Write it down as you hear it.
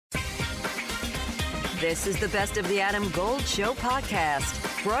This is the Best of the Adam Gold Show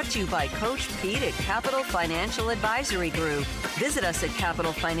podcast, brought to you by Coach Pete at Capital Financial Advisory Group. Visit us at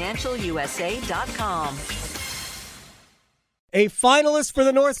capitalfinancialusa.com. A finalist for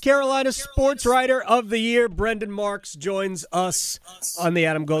the North Carolina Sports Writer of the Year, Brendan Marks, joins us on the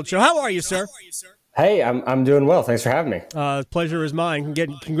Adam Gold Show. How are you, sir? Hey, I'm doing well. Thanks for having me. Pleasure is mine.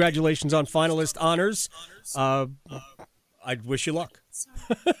 Congratulations on finalist honors. I wish you luck.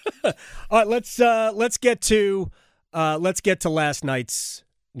 All right, let's get to last night's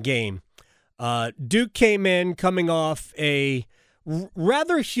game. Duke came in coming off a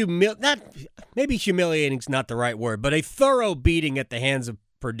rather maybe humiliating is not the right word, but a thorough beating at the hands of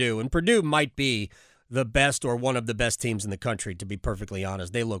Purdue. And Purdue might be the best or one of the best teams in the country, to be perfectly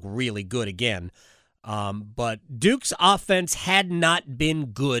honest. They look really good again. But Duke's offense had not been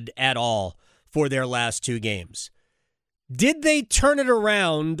good at all for their last two games. Did they turn it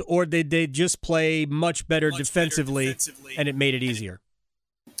around, or did they just play much better defensively and it made it easier?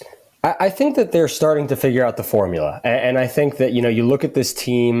 I think that they're starting to figure out the formula. And I think that, you look at this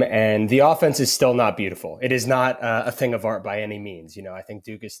team and the offense is still not beautiful. It is not a thing of art by any means. I think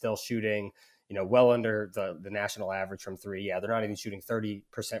Duke is still shooting, well under the national average from three. Yeah, they're not even shooting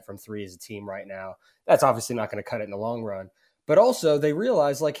 30% from three as a team right now. That's obviously not going to cut it in the long run. But also they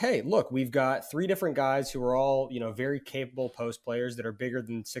realize, like, hey, look, we've got three different guys who are all, very capable post players that are bigger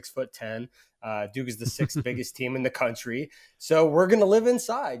than 6'10". Duke is the sixth biggest team in the country. So we're going to live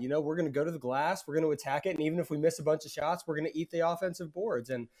inside. We're going to go to the glass. We're going to attack it. And even if we miss a bunch of shots, we're going to eat the offensive boards.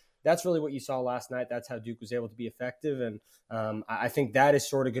 And that's really what you saw last night. That's how Duke was able to be effective. And I think that is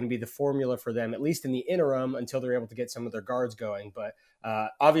sort of going to be the formula for them, at least in the interim, until they're able to get some of their guards going. But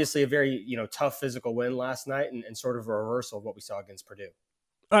obviously a very, tough physical win last night and sort of a reversal of what we saw against Purdue.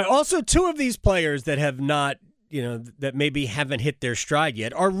 All right. Also, two of these players that have not, that maybe haven't hit their stride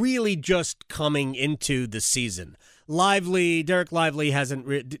yet are really just coming into the season. Derek Lively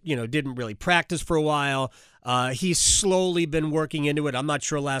didn't really practice for a while. He's slowly been working into it. I'm not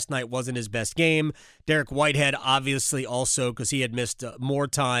sure last night wasn't his best game. Derek Whitehead, obviously, also because he had missed more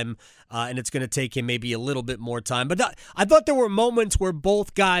time, and it's going to take him maybe a little bit more time. But I thought there were moments where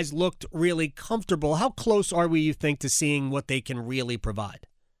both guys looked really comfortable. How close are we, you think, to seeing what they can really provide?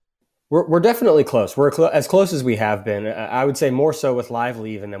 We're definitely close. We're as close as we have been. I would say more so with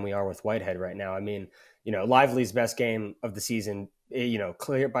Lively even than we are with Whitehead right now. I mean, Lively's best game of the season,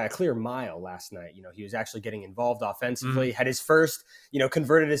 clear by a clear mile last night. He was actually getting involved offensively, had his first,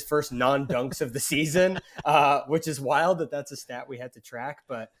 converted his first non-dunks of the season, which is wild that's a stat we had to track.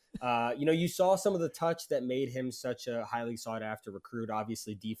 But, you saw some of the touch that made him such a highly sought after recruit.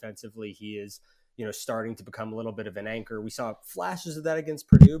 Obviously, defensively, he is, starting to become a little bit of an anchor. We saw flashes of that against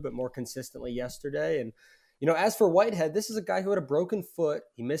Purdue, but more consistently yesterday. And, as for Whitehead, this is a guy who had a broken foot.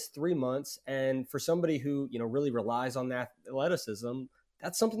 He missed 3 months. And for somebody who, really relies on that athleticism,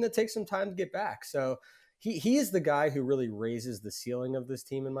 that's something that takes some time to get back. So he is the guy who really raises the ceiling of this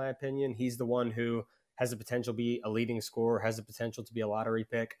team, in my opinion. He's the one who has the potential to be a leading scorer, has the potential to be a lottery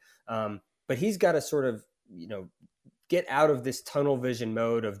pick. But he's got to sort of, get out of this tunnel vision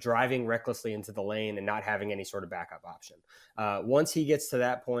mode of driving recklessly into the lane and not having any sort of backup option. Once he gets to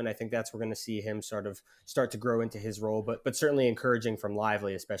that point, I think that's where we're going to see him sort of start to grow into his role, but certainly encouraging from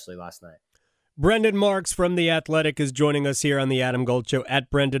Lively, especially last night. Brendan Marks from The Athletic is joining us here on the Adam Gold Show at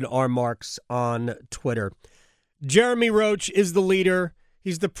Brendan R. Marks on Twitter. Jeremy Roach is the leader.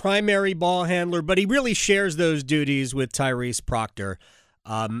 He's the primary ball handler, but he really shares those duties with Tyrese Proctor.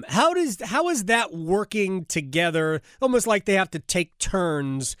 How is that working together? Almost like they have to take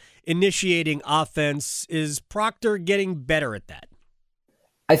turns initiating offense. Is Proctor getting better at that?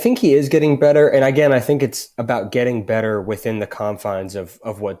 I think he is getting better. And again, I think it's about getting better within the confines of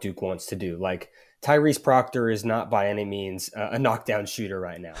what Duke wants to do. Like, Tyrese Proctor is not by any means a knockdown shooter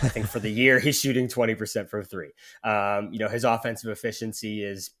right now. I think for the year, he's shooting 20% from three. His offensive efficiency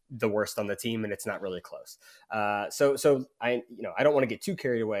is the worst on the team, and it's not really close. So I don't want to get too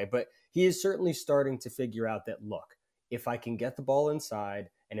carried away, but he is certainly starting to figure out that, look, if I can get the ball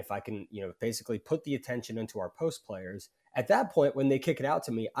inside and if I can, basically put the attention into our post players, at that point, when they kick it out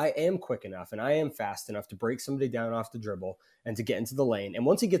to me, I am quick enough and I am fast enough to break somebody down off the dribble and to get into the lane. And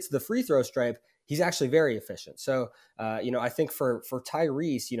once he gets to the free throw stripe, he's actually very efficient. So, I think for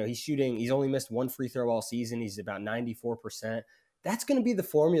Tyrese, he's only missed one free throw all season. He's about 94%. That's going to be the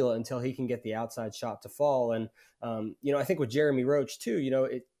formula until he can get the outside shot to fall. And, I think with Jeremy Roach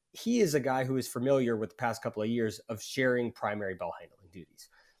too, he is a guy who is familiar with the past couple of years of sharing primary ball handling duties.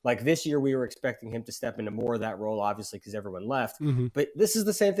 Like this year, we were expecting him to step into more of that role, obviously, because everyone left. Mm-hmm. But this is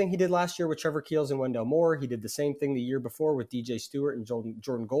the same thing he did last year with Trevor Keels and Wendell Moore. He did the same thing the year before with DJ Stewart and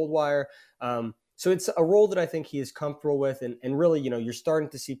Jordan Goldwire. So it's a role that I think he is comfortable with. And really, you're starting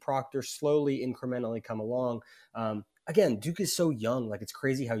to see Proctor slowly, incrementally come along. Again, Duke is so young. Like, it's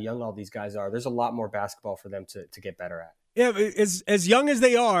crazy how young all these guys are. There's a lot more basketball for them to get better at. Yeah, as young as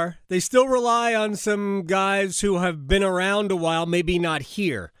they are, they still rely on some guys who have been around a while, maybe not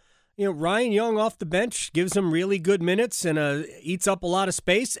here. Ryan Young off the bench gives them really good minutes and eats up a lot of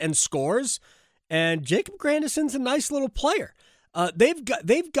space and scores. And Jacob Grandison's a nice little player.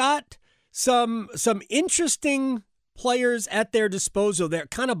 They've got some interesting players at their disposal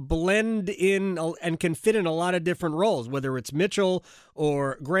that kind of blend in and can fit in a lot of different roles, whether it's Mitchell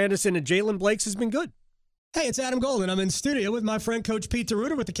or Grandison, and Jalen Blakes has been good. Hey, it's Adam Golden. I'm in studio with my friend Coach Pete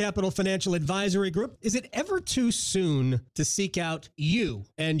DeRuiter with the Capital Financial Advisory Group. Is it ever too soon to seek out you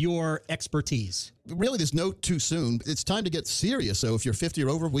and your expertise? Really, there's no too soon. It's time to get serious. So if you're 50 or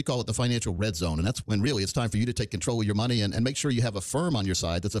over, we call it the financial red zone. And that's when really it's time for you to take control of your money and make sure you have a firm on your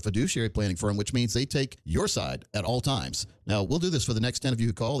side that's a fiduciary planning firm, which means they take your side at all times. Now, we'll do this for the next 10 of you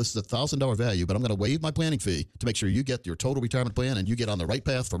who call. This is a $1,000 value, but I'm going to waive my planning fee to make sure you get your total retirement plan and you get on the right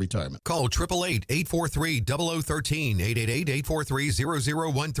path for retirement. Call 888-843-0013,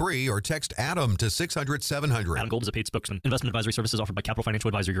 888-843-0013, or text Adam to 600-700. Adam Gold is a paid spokesman. Investment advisory services offered by Capital Financial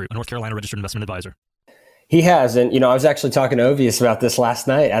Advisory Group, a North Carolina registered investment advisor. He has. And, I was actually talking to Ovius about this last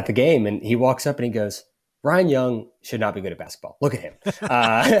night at the game, and he walks up and he goes, Ryan Young should not be good at basketball. Look at him.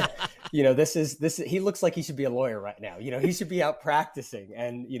 This he looks like he should be a lawyer right now. He should be out practicing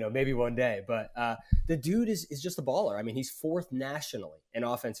and, maybe one day. But the dude is just a baller. I mean, he's fourth nationally in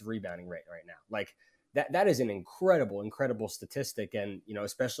offensive rebounding rate right now. Like, that is an incredible statistic. And,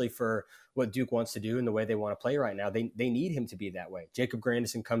 especially for what Duke wants to do and the way they want to play right now, they need him to be that way. Jacob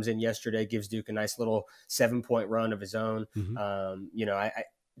Grandison comes in yesterday, gives Duke a nice little 7-point run of his own. Mm-hmm.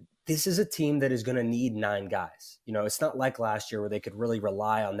 This is a team that is going to need 9 guys. It's not like last year where they could really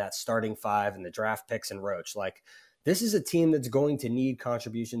rely on that starting 5 and the draft picks and Roach. Like, this is a team that's going to need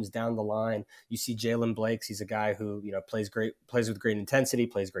contributions down the line. You see Jalen Blakes. He's a guy who, plays with great intensity,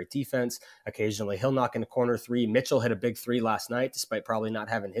 plays great defense. Occasionally he'll knock in a corner 3. Mitchell hit a big 3 last night, despite probably not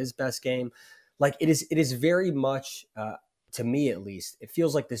having his best game. Like, it is very much, to me at least, it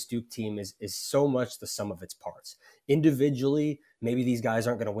feels like this Duke team is so much the sum of its parts. Individually, maybe these guys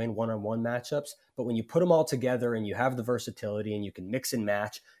aren't going to win one-on-one matchups, but when you put them all together and you have the versatility and you can mix and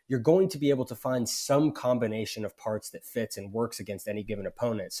match, you're going to be able to find some combination of parts that fits and works against any given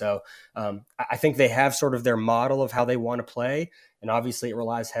opponent. So I think they have sort of their model of how they want to play, and obviously it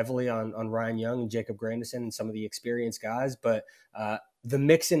relies heavily on Ryan Young and Jacob Grandison and some of the experienced guys, but the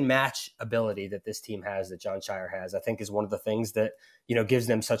mix and match ability that this team has, that Jon Scheyer has, I think is one of the things that, gives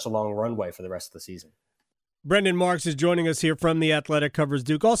them such a long runway for the rest of the season. Brendan Marks is joining us here from The Athletic, covers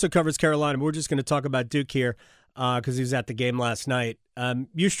Duke, also covers Carolina. But we're just going to talk about Duke here because he was at the game last night.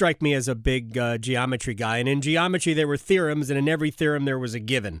 You strike me as a big geometry guy, and in geometry there were theorems, and in every theorem there was a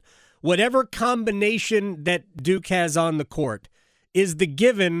given. Whatever combination that Duke has on the court is the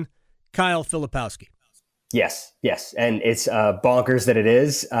given Kyle Filipowski. Yes. And it's bonkers that it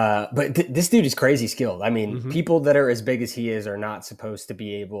is. But this dude is crazy skilled. I mean, people that are as big as he is are not supposed to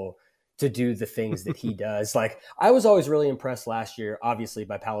be able to do the things that he does. Like, I was always really impressed last year, obviously,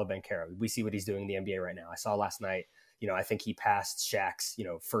 by Paolo Banchero. We see what he's doing in the NBA right now. I saw last night, I think he passed Shaq's,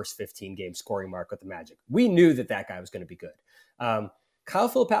 first 15-game scoring mark with the Magic. We knew that guy was going to be good. Kyle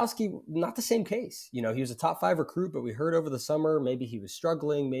Filipowski, not the same case. He was a top 5 recruit, but we heard over the summer, maybe he was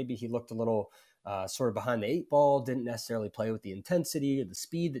struggling. Maybe he looked a little sort of behind the 8 ball, didn't necessarily play with the intensity or the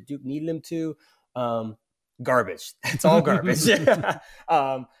speed that Duke needed him to. Garbage. It's all garbage.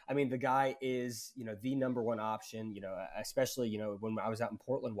 I mean, the guy is, the number one option, especially, when I was out in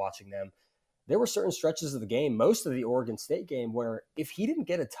Portland watching them, there were certain stretches of the game, most of the Oregon State game, where if he didn't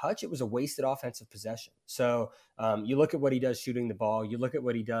get a touch, it was a wasted offensive possession. So you look at what he does shooting the ball, you look at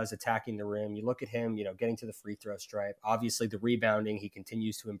what he does attacking the rim, you look at him, getting to the free throw stripe, obviously the rebounding, he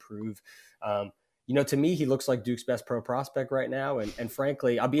continues to improve. To me, he looks like Duke's best pro prospect right now. And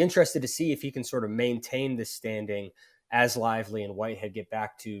frankly, I'll be interested to see if he can sort of maintain this standing as Lively and Whitehead get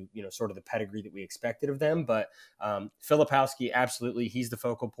back to, sort of the pedigree that we expected of them. But Filipowski, absolutely, he's the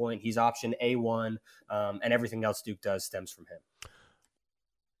focal point. He's option A1, and everything else Duke does stems from him.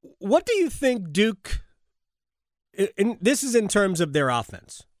 What do you think Duke, and this is in terms of their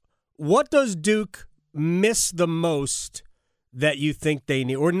offense, what does Duke miss the most that you think they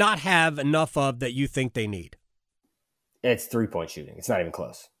need, or not have enough of that you think they need? It's 3-point shooting. It's not even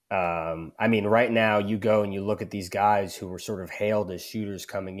close. I mean, right now you go and you look at these guys who were sort of hailed as shooters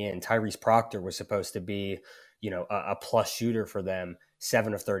coming in. Tyrese Proctor was supposed to be, a plus shooter for them.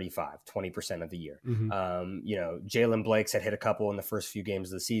 7 of 35, 20% of the year. Jalen Blake's had hit a couple in the first few games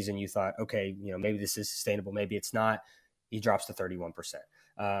of the season. You thought, okay, maybe this is sustainable. Maybe it's not. He drops to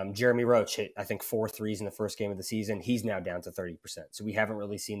 31%. Jeremy Roach hit, I think, 4 threes in the first game of the season. He's now down to 30%. So we haven't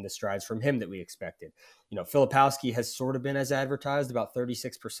really seen the strides from him that we expected. Filipowski has sort of been as advertised, about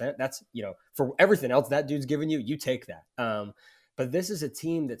 36%. That's, for everything else that dude's given you, you take that. But this is a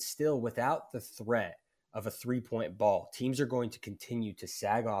team that's still without the threat of a 3-point ball. Teams are going to continue to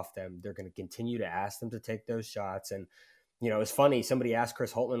sag off them. They're going to continue to ask them to take those shots. And, it's funny. Somebody asked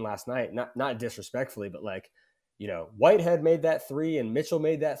Chris Holtman last night, not disrespectfully, but Whitehead made that 3 and Mitchell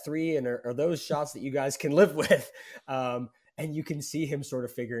made that 3. And are those shots that you guys can live with? And you can see him sort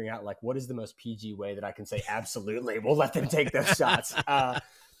of figuring out, what is the most PG way that I can say, absolutely, we'll let them take those shots.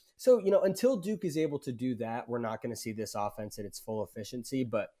 So, until Duke is able to do that, we're not going to see this offense at its full efficiency.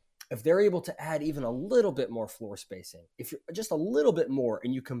 But if they're able to add even a little bit more floor spacing, if you're just a little bit more,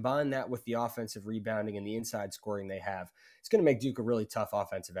 and you combine that with the offensive rebounding and the inside scoring they have, it's going to make Duke a really tough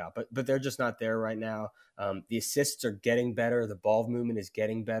offensive out. But they're just not there right now. The assists are getting better. The ball movement is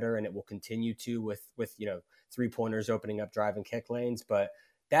getting better, and it will continue to with 3-pointers opening up drive and kick lanes. But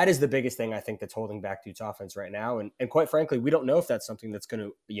that is the biggest thing I think that's holding back Duke's offense right now. And quite frankly, we don't know if that's something that's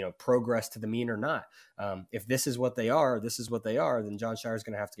going to, progress to the mean or not. If this is what they are, then Jon Scheyer is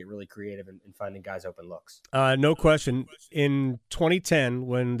going to have to get really creative in finding guys open looks. No question. In 2010,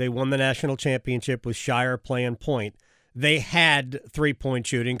 when they won the national championship with Scheyer playing point, they had 3-point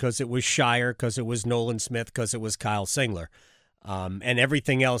shooting because it was Scheyer, because it was Nolan Smith, because it was Kyle Singler. And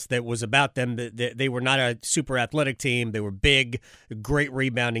everything else that was about them, they were not a super athletic team. They were big, great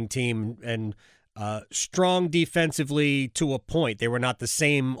rebounding team, and strong defensively to a point. They were not the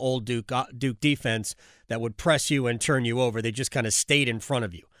same old Duke defense that would press you and turn you over. They just kind of stayed in front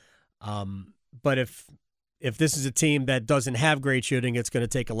of you. But if this is a team that doesn't have great shooting, it's going to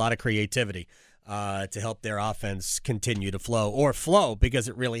take a lot of creativity to help their offense continue to flow, because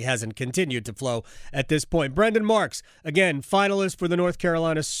it really hasn't continued to flow at this point. Brendan Marks, again, finalist for the North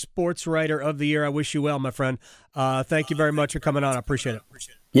Carolina Sports Writer of the Year. I wish you well, my friend. Thank you very much for coming on. I appreciate it.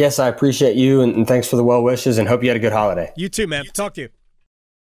 Yes, I appreciate you, and thanks for the well wishes, and hope you had a good holiday. You too, man. Talk to you.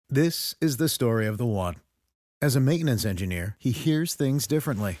 This is the story of the one. As a maintenance engineer, he hears things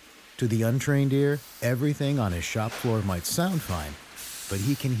differently. To the untrained ear, everything on his shop floor might sound fine, but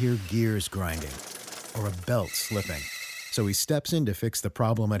he can hear gears grinding or a belt slipping. So he steps in to fix the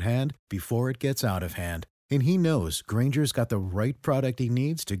problem at hand before it gets out of hand. And he knows Grainger's got the right product he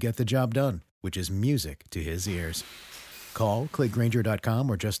needs to get the job done, which is music to his ears. Call, click Grainger.com,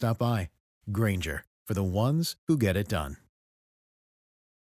 or just stop by. Grainger, for the ones who get it done.